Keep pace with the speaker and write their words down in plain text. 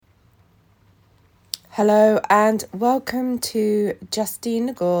Hello and welcome to Justine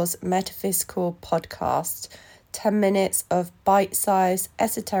Nagore's Metaphysical Podcast, 10 minutes of bite-sized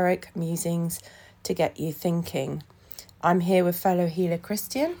esoteric musings to get you thinking. I'm here with fellow healer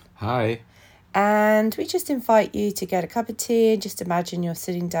Christian. Hi. And we just invite you to get a cup of tea and just imagine you're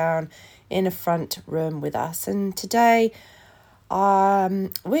sitting down in a front room with us. And today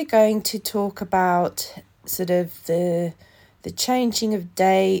we're going to talk about sort of the changing of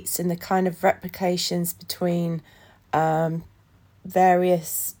dates and the kind of replications between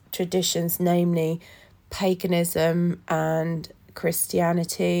various traditions, namely paganism and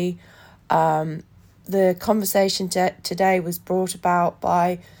Christianity. The conversation today was brought about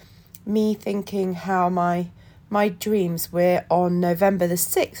by me thinking how my dreams, we're on November the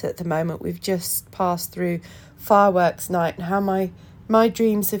 6th at the moment, we've just passed through fireworks night, and how my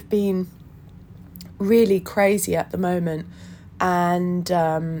dreams have been really crazy at the moment. And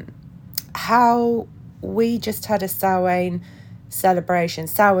how we just had a Samhain celebration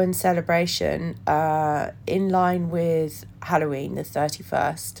in line with Halloween, the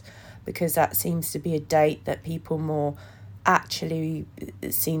 31st, because that seems to be a date that people more actually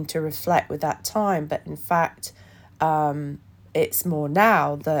seem to reflect with that time. But in fact, it's more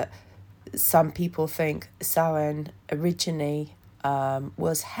now that some people think Samhain originally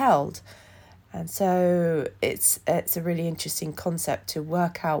was held. And so it's a really interesting concept to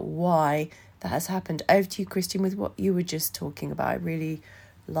work out why that has happened. Over to you, Christian, with what you were just talking about. I really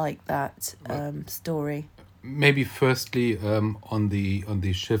like that story. Maybe firstly on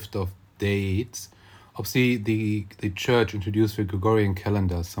the shift of dates. Obviously, the church introduced the Gregorian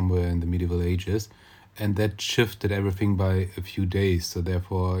calendar somewhere in the medieval ages, and that shifted everything by a few days. So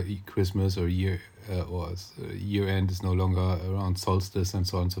therefore, Christmas or year end is no longer around solstice and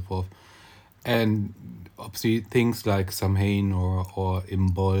so on and so forth. And obviously things like Samhain or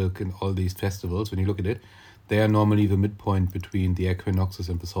Imbolc and all these festivals, when you look at it, they are normally the midpoint between the equinoxes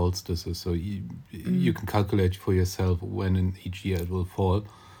and the solstices. So you can calculate for yourself when in each year it will fall.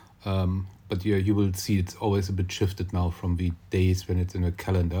 But you will see it's always a bit shifted now from the days when it's in a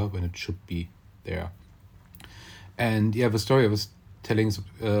calendar, when it should be there. And the story I was telling is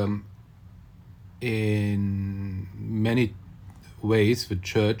in many ways the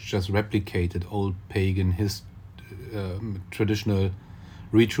church just replicated old pagan traditional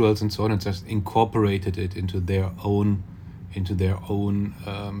rituals and so on, and just incorporated it into their own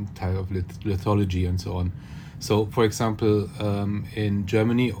type of lithology and so on. So, for example, in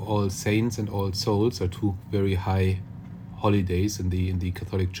Germany, All Saints and All Souls are two very high holidays in the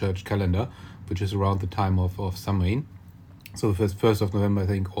Catholic Church calendar, which is around the time of Samhain. So, the 1st of November, I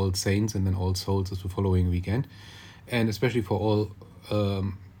think, All Saints, and then All Souls is the following weekend. And especially for All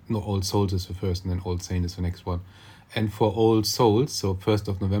Souls is the first, and then All Saint is the next one. And for All Souls, so 1st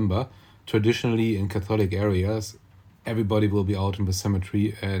of November, traditionally in Catholic areas, everybody will be out in the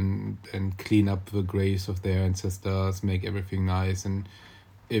cemetery and clean up the graves of their ancestors, make everything nice. And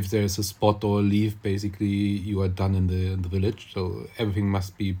if there's a spot or a leaf, basically you are done in the village. So everything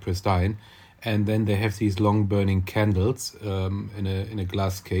must be pristine. And then they have these long burning candles in a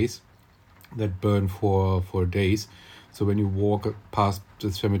glass case that burn for days. So when you walk past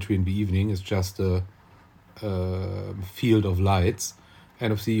the cemetery in the evening, it's just a field of lights.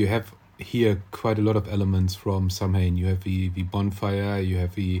 And obviously you have here quite a lot of elements from Samhain. You have the bonfire, you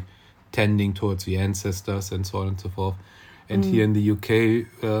have the tending towards the ancestors and so on and so forth. And here in the UK,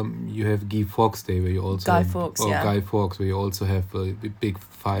 you have Guy Fawkes Day, where you also Guy Fawkes, where you also have a big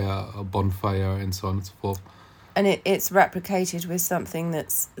fire, a bonfire, and so on and so forth. And it's replicated with something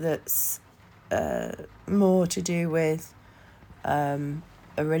that's more to do with a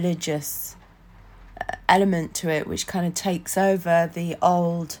religious element to it, which kind of takes over the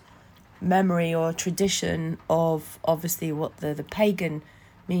old memory or tradition of obviously what the pagan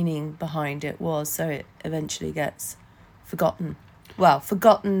meaning behind it was. So it eventually gets forgotten. Well,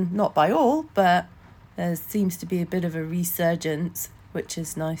 forgotten not by all, but there seems to be a bit of a resurgence, which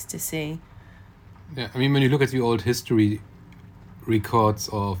is nice to see. Yeah, I mean, when you look at the old history records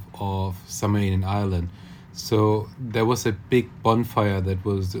of Samhain in Ireland, so there was a big bonfire that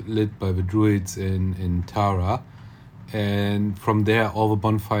was lit by the Druids in Tara, and from there all the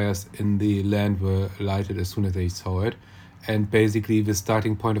bonfires in the land were lighted as soon as they saw it. And basically the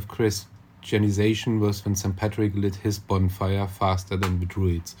starting point of Christianization was when St. Patrick lit his bonfire faster than the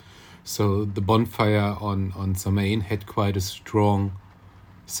Druids. So the bonfire on Samhain had quite a strong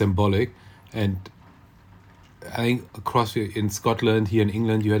symbolic. And I think across in Scotland, here in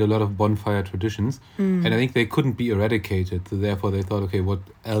England, you had a lot of bonfire traditions. And I think they couldn't be eradicated. So therefore they thought, okay, what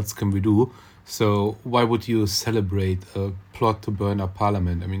else can we do? So why would you celebrate a plot to burn up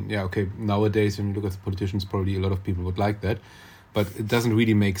parliament? I mean, yeah, okay, nowadays when you look at the politicians, probably a lot of people would like that, but it doesn't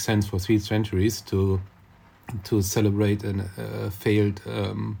really make sense for 3 centuries to celebrate a failed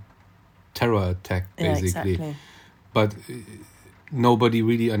terror attack, basically. Yeah, exactly. But nobody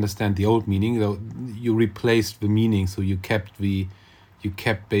really understand the old meaning. Though you replaced the meaning, so you kept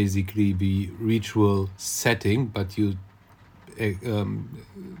basically the ritual setting, but you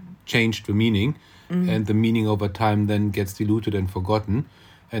changed the meaning, and the meaning over time then gets diluted and forgotten,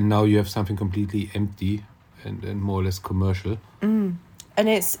 and now you have something completely empty and more or less commercial. And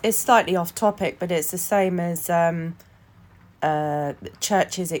it's slightly off topic, but it's the same as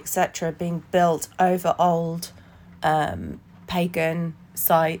churches, etc., being built over old pagan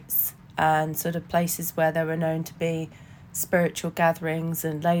sites and sort of places where there were known to be spiritual gatherings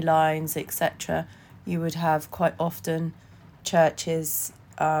and ley lines, etc. You would have quite often churches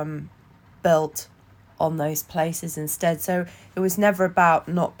built on those places instead. So it was never about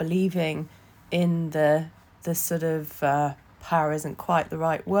not believing in the sort of power isn't quite the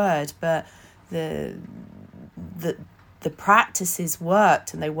right word, but the practices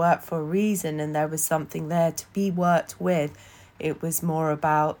worked, and they worked for a reason, and there was something there to be worked with. It was more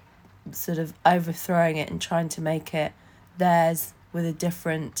about sort of overthrowing it and trying to make it theirs with a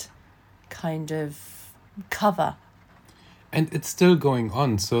different kind of cover. And it's still going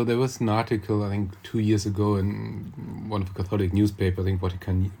on. So there was an article, I think, 2 years ago in one of the Catholic newspapers, I think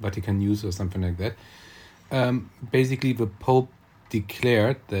Vatican News or something like that. Basically, the Pope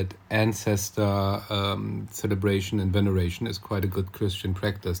declared that ancestor celebration and veneration is quite a good Christian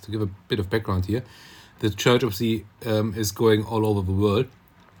practice. To give a bit of background here, the Church obviously is going all over the world,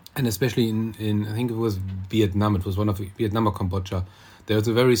 and especially in I think it was Vietnam. It was one of Vietnam or Cambodia. There's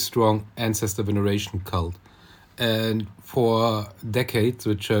a very strong ancestor veneration cult. And for decades,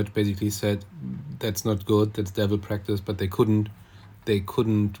 the church basically said that's not good, that's devil practice, but they couldn't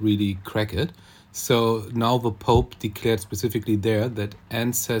really crack it. So now the Pope declared specifically there that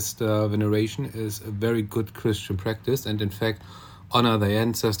ancestor veneration is a very good Christian practice, and in fact honor their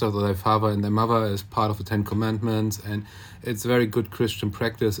ancestors or their father and their mother as part of the 10 Commandments, and it's a very good Christian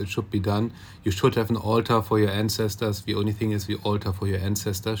practice. It should be done. You should have an altar for your ancestors. The only thing is the altar for your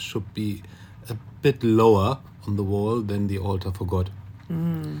ancestors should be a bit lower on the wall than the altar for God.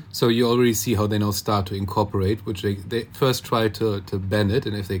 So you already see how they now start to incorporate, which they first try to ban it,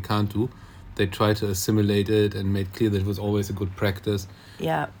 and if they can't do, they try to assimilate it and make clear that it was always a good practice.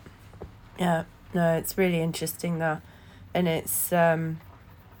 Yeah. No, it's really interesting though. And it's, I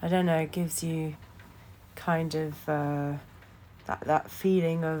don't know, it gives you kind of that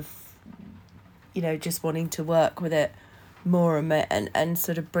feeling of, just wanting to work with it more and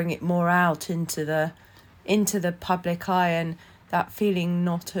sort of bring it more out into the public eye, and that feeling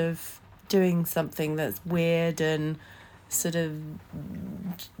not of doing something that's weird and sort of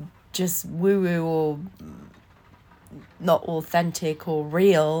just woo-woo or not authentic or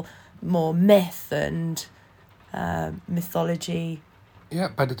real, more myth and mythology. Yeah,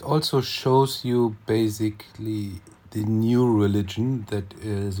 but it also shows you basically the new religion that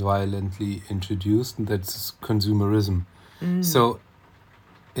is violently introduced, and that's consumerism. So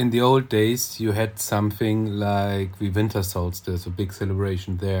in the old days, you had something like the winter solstice, a big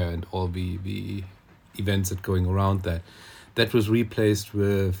celebration there, and all the events that going around that. That was replaced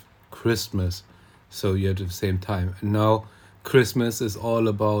with Christmas, so you had at the same time. And now Christmas is all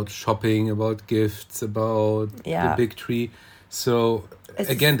about shopping, about gifts, about the big tree. So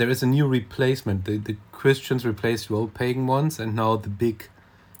again, there is a new replacement. The Christians replaced the old pagan ones, and now the big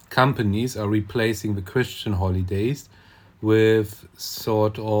companies are replacing the Christian holidays with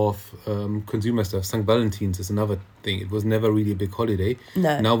sort of consumer stuff. St. Valentine's is another thing. It was never really a big holiday.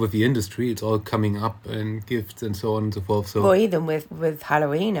 No. Now with the industry, it's all coming up, and gifts and so on and so forth. So, well, even with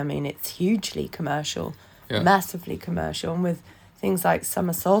Halloween, I mean, it's hugely commercial, massively commercial. And with things like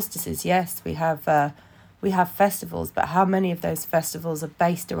summer solstices, yes, we have festivals, but how many of those festivals are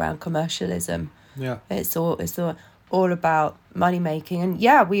based around commercialism? Yeah, it's all about money making,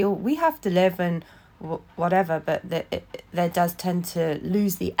 and we have to live and whatever, but there does tend to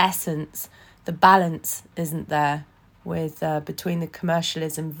lose the essence. The balance isn't there with between the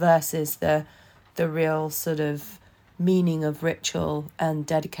commercialism versus the real sort of meaning of ritual and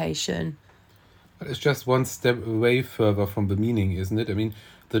dedication. it's just one step away further from the meaning, isn't it? I mean,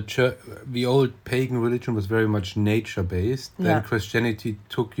 the old pagan religion was very much nature based. Then Christianity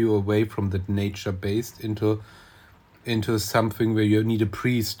took you away from that nature based into something where you need a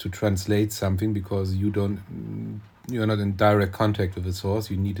priest to translate something, because you're not in direct contact with the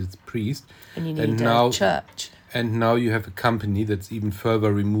source. You need a priest, and you need a church. And now you have a company that's even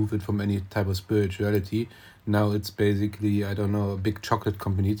further removed it from any type of spirituality. Now it's basically, I don't know, a big chocolate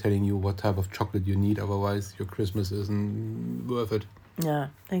company telling you what type of chocolate you need. Otherwise, your Christmas isn't worth it. Yeah,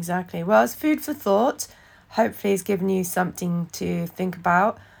 exactly. Well, it's food for thought. Hopefully it's given you something to think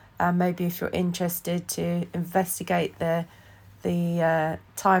about. Maybe if you're interested to investigate the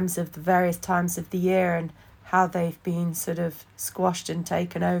times of the various times of the year and how they've been sort of squashed and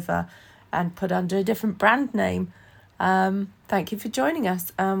taken over and put under a different brand name. Thank you for joining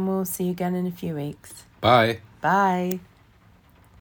us, and we'll see you again in a few weeks. Bye. Bye.